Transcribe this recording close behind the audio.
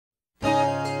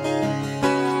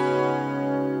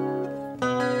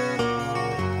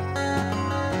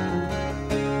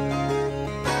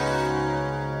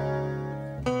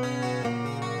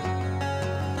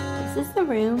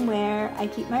room where I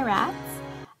keep my rats.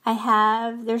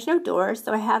 There's no door,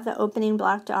 so I have the opening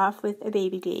blocked off with a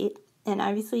baby gate. And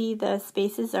obviously the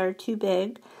spaces are too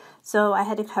big, so I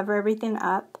had to cover everything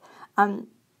up.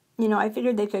 I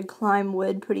figured they could climb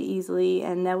wood pretty easily,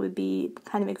 and that would be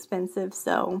kind of expensive,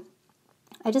 so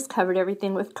I just covered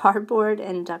everything with cardboard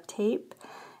and duct tape.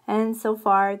 And so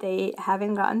far, they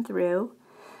haven't gotten through.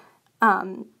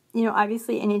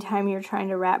 Obviously, anytime you're trying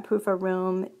to rat-proof a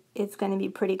room, it's going to be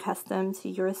pretty custom to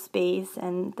your space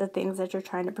and the things that you're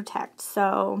trying to protect.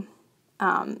 So,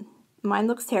 mine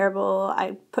looks terrible.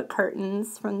 I put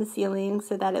curtains from the ceiling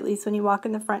so that at least when you walk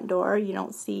in the front door, you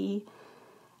don't see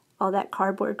all that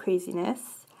cardboard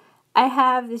craziness. I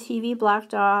have the TV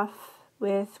blocked off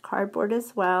with cardboard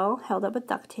as well, held up with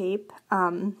duct tape.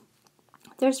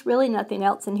 There's really nothing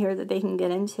else in here that they can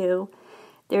get into.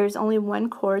 There's only one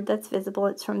cord that's visible.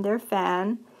 It's from their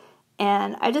fan.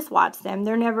 And I just watch them.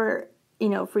 They're never,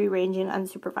 free-ranging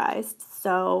unsupervised.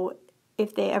 So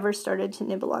if they ever started to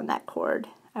nibble on that cord,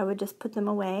 I would just put them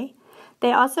away.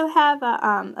 They also have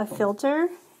a filter.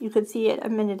 You could see it a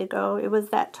minute ago. It was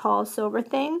that tall silver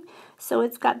thing. So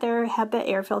it's got their HEPA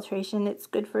air filtration. It's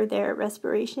good for their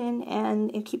respiration,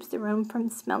 and it keeps the room from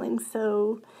smelling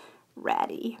so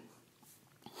ratty.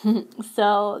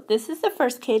 So this is the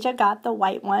first cage I got, the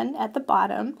white one at the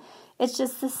bottom. It's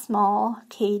just a small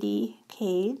Kaytee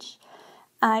cage.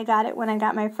 I got it when I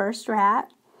got my first rat.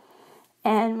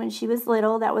 And when she was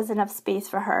little, that was enough space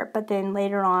for her. But then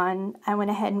later on, I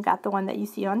went ahead and got the one that you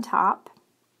see on top.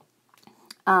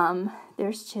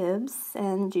 There's Chibs,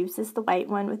 and Juice is the white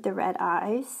one with the red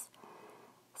eyes.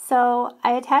 So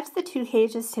I attached the two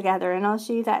cages together, and I'll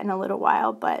show you that in a little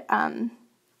while. But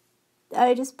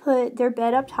I just put their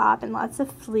bed up top and lots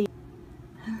of fleece.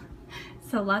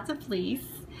 So lots of fleece.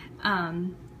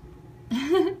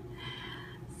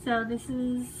 So this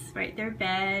is their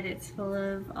bed. It's full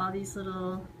of all these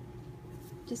little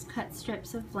just cut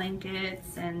strips of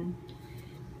blankets, and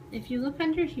if you look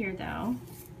under here though,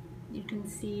 you can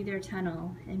see their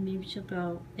tunnel, and maybe she'll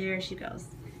go, there she goes.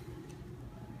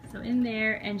 So in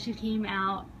there, and she came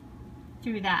out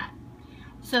through that.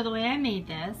 So the way I made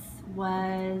this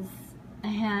was I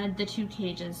had the two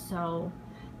cages. So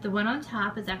the one on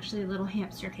top is actually a little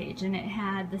hamster cage, and it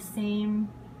had the same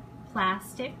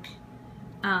plastic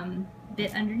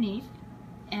bit underneath,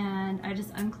 and I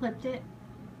just unclipped it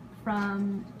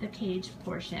from the cage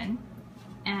portion,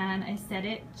 and I set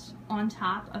it on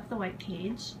top of the white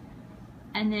cage,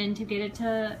 and then to get it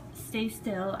to stay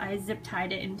still, I zip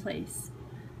tied it in place.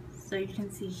 So you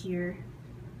can see here,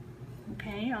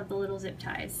 okay, all the little zip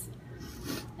ties,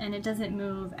 and it doesn't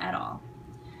move at all.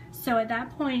 So at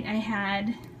that point, I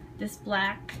had this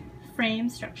black frame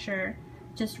structure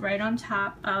just right on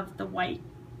top of the white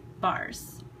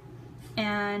bars.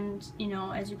 And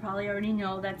as you probably already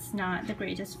know, that's not the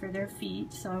greatest for their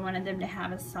feet, so I wanted them to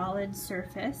have a solid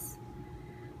surface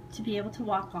to be able to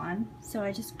walk on. So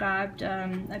I just grabbed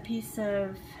a piece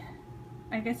of,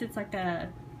 I guess it's like a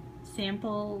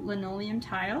sample linoleum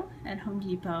tile at Home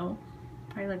Depot,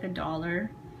 probably like $1,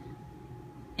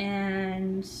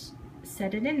 and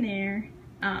set it in there.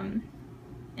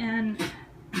 And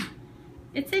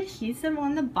it's adhesive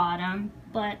on the bottom,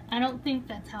 but I don't think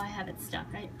that's how I have it stuck,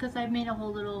 because I made a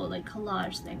whole little like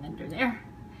collage thing under there,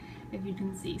 if you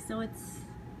can see. So it's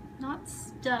not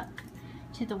stuck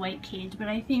to the white cage, but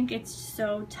I think it's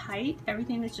so tight,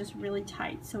 everything is just really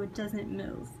tight, so it doesn't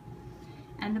move.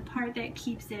 And the part that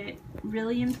keeps it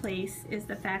really in place is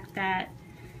the fact that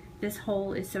this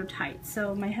hole is so tight.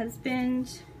 So my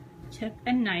husband took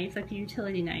a knife, like a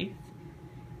utility knife,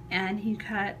 and he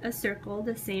cut a circle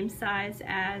the same size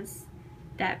as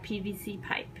that PVC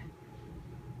pipe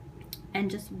and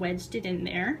just wedged it in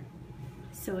there.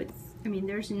 So it's,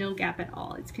 there's no gap at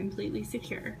all. It's completely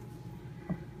secure.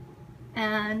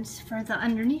 And for the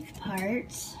underneath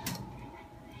part,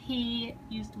 he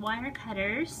used wire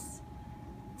cutters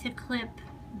to clip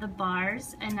the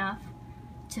bars enough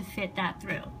to fit that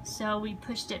through. So we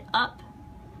pushed it up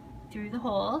through the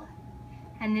hole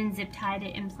and then zip tied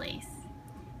it in place.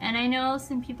 And I know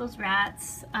some people's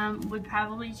rats would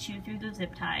probably chew through the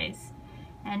zip ties,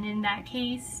 and in that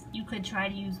case you could try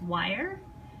to use wire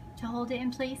to hold it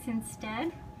in place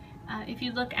instead. If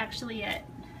you look actually at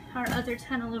our other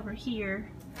tunnel over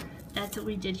here, that's what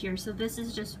we did here. So this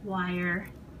is just wire,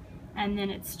 and then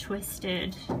it's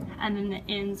twisted, and then the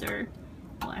ends are,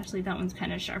 well actually that one's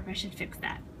kind of sharp, I should fix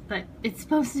that, but it's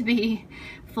supposed to be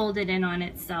folded in on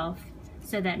itself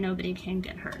so that nobody can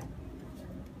get hurt.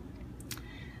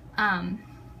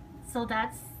 So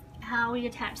that's how we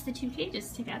attached the two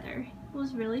cages together. It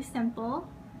was really simple,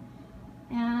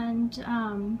 and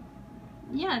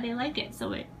yeah, they like it.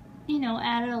 So it, you know,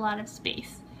 added a lot of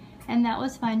space. And that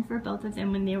was fine for both of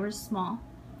them when they were small.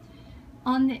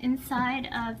 On the inside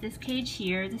of this cage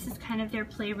here, this is kind of their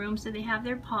playroom. So they have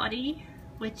their potty,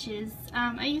 which is,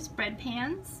 I use bread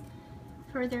pans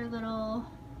for their little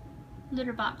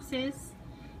litter boxes.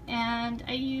 And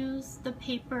I use the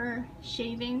paper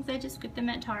shavings. I just get them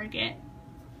at Target.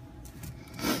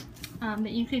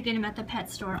 But you could get them at the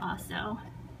pet store also.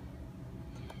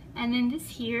 And then this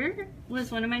here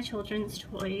was one of my children's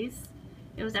toys.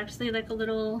 It was actually like a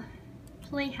little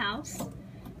playhouse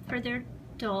for their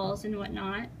dolls and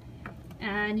whatnot.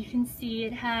 And you can see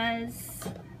it has,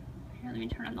 here, let me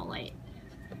turn on the light.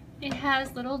 It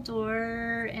has a little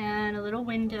door and a little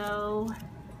window.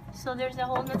 So there's a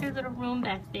whole other little room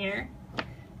back there.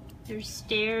 There's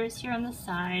stairs here on the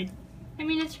side. I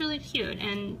mean, it's really cute,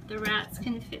 and the rats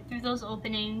can fit through those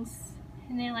openings,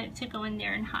 and they like to go in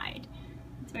there and hide.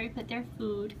 That's where we put their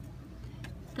food.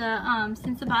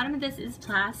 Since the bottom of this is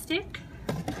plastic,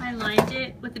 I lined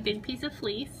it with a big piece of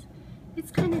fleece. It's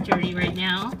kind of dirty right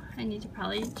now. I need to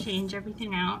probably change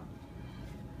everything out.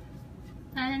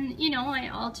 And, you know, I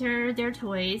alter their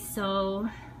toys, so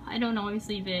I don't always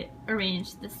leave it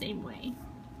arranged the same way.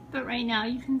 But right now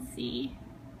you can see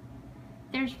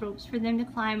there's ropes for them to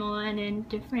climb on and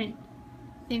different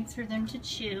things for them to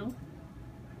chew.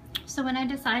 So when I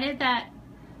decided that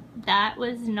that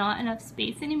was not enough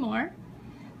space anymore,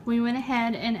 we went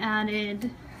ahead and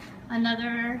added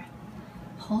another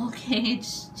whole cage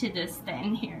to this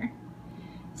thing here.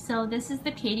 So this is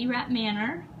the Kaytee Rat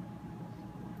Manor,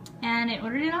 and I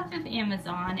ordered it off of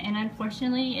Amazon, and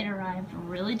unfortunately it arrived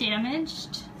really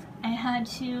damaged. I had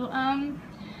to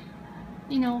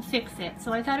you know, fix it.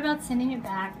 So I thought about sending it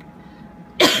back.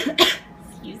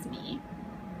 Excuse me.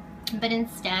 But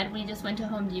instead, we just went to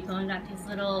Home Depot and got these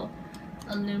little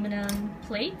aluminum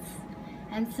plates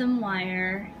and some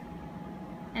wire.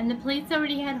 And the plates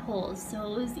already had holes,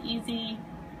 so it was easy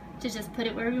to just put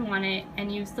it where we want it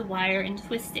and use the wire and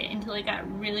twist it until it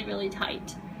got really, really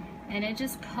tight. And it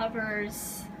just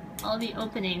covers all the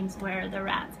openings where the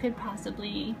rats could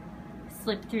possibly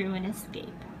slip through and escape.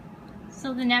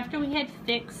 So then after we had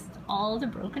fixed all the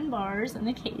broken bars on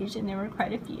the cage, and there were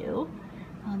quite a few,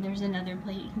 there's another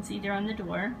plate you can see there on the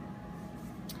door,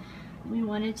 we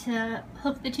wanted to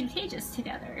hook the two cages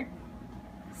together.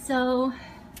 So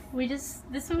this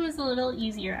one was a little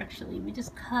easier actually. We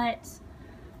just cut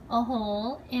a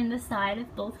hole in the side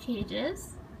of both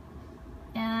cages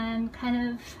and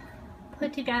kind of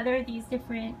put together these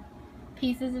different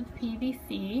pieces of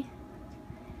PVC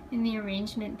in the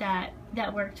arrangement that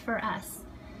worked for us.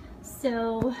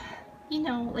 So, you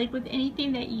know, like with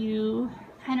anything that you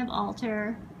kind of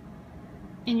alter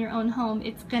in your own home,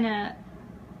 it's gonna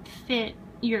fit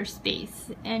your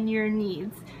space and your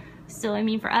needs. So I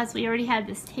mean, for us, we already had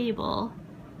this table,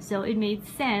 so it made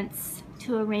sense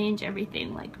to arrange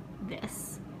everything like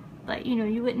this. But you know,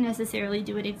 you wouldn't necessarily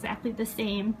do it exactly the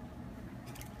same,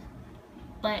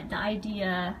 but the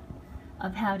idea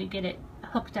of how to get it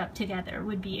hooked up together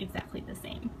would be exactly the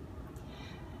same.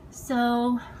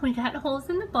 So we got holes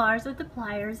in the bars with the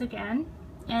pliers again,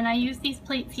 and I use these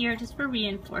plates here just for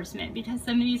reinforcement because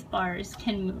some of these bars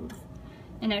can move.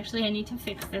 And actually I need to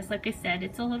fix this. Like I said,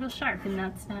 it's a little sharp and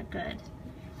that's not good.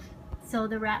 So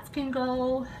the rats can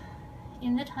go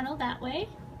in the tunnel that way,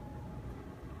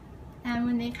 and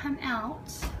when they come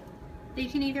out, they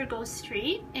can either go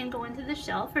straight and go into the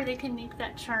shelf, or they can make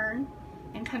that turn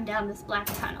and come down this black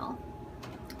tunnel.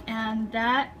 And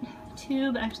that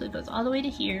tube actually goes all the way to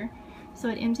here, so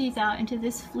it empties out into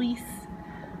this fleece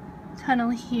tunnel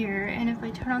here. And if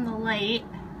I turn on the light,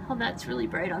 well, that's really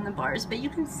bright on the bars, but you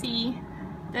can see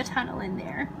the tunnel in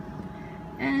there.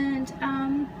 And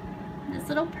this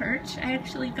little perch I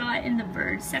actually got in the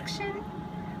bird section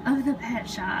of the pet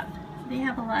shop. They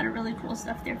have a lot of really cool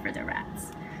stuff there for the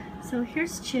rats. So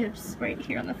here's Chips right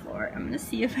here on the floor. I'm gonna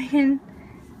see if I can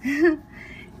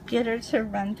get her to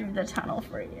run through the tunnel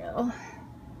for you.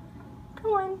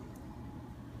 Come on.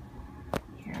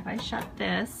 Here, if I shut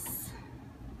this.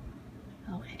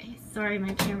 Okay, sorry,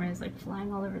 my camera is like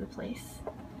flying all over the place.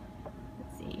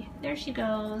 Let's see, there she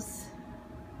goes.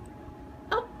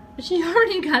 Oh, she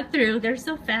already got through. They're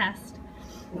so fast.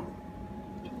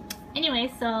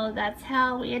 Anyway, so that's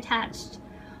how we attached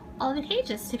all the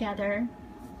cages together.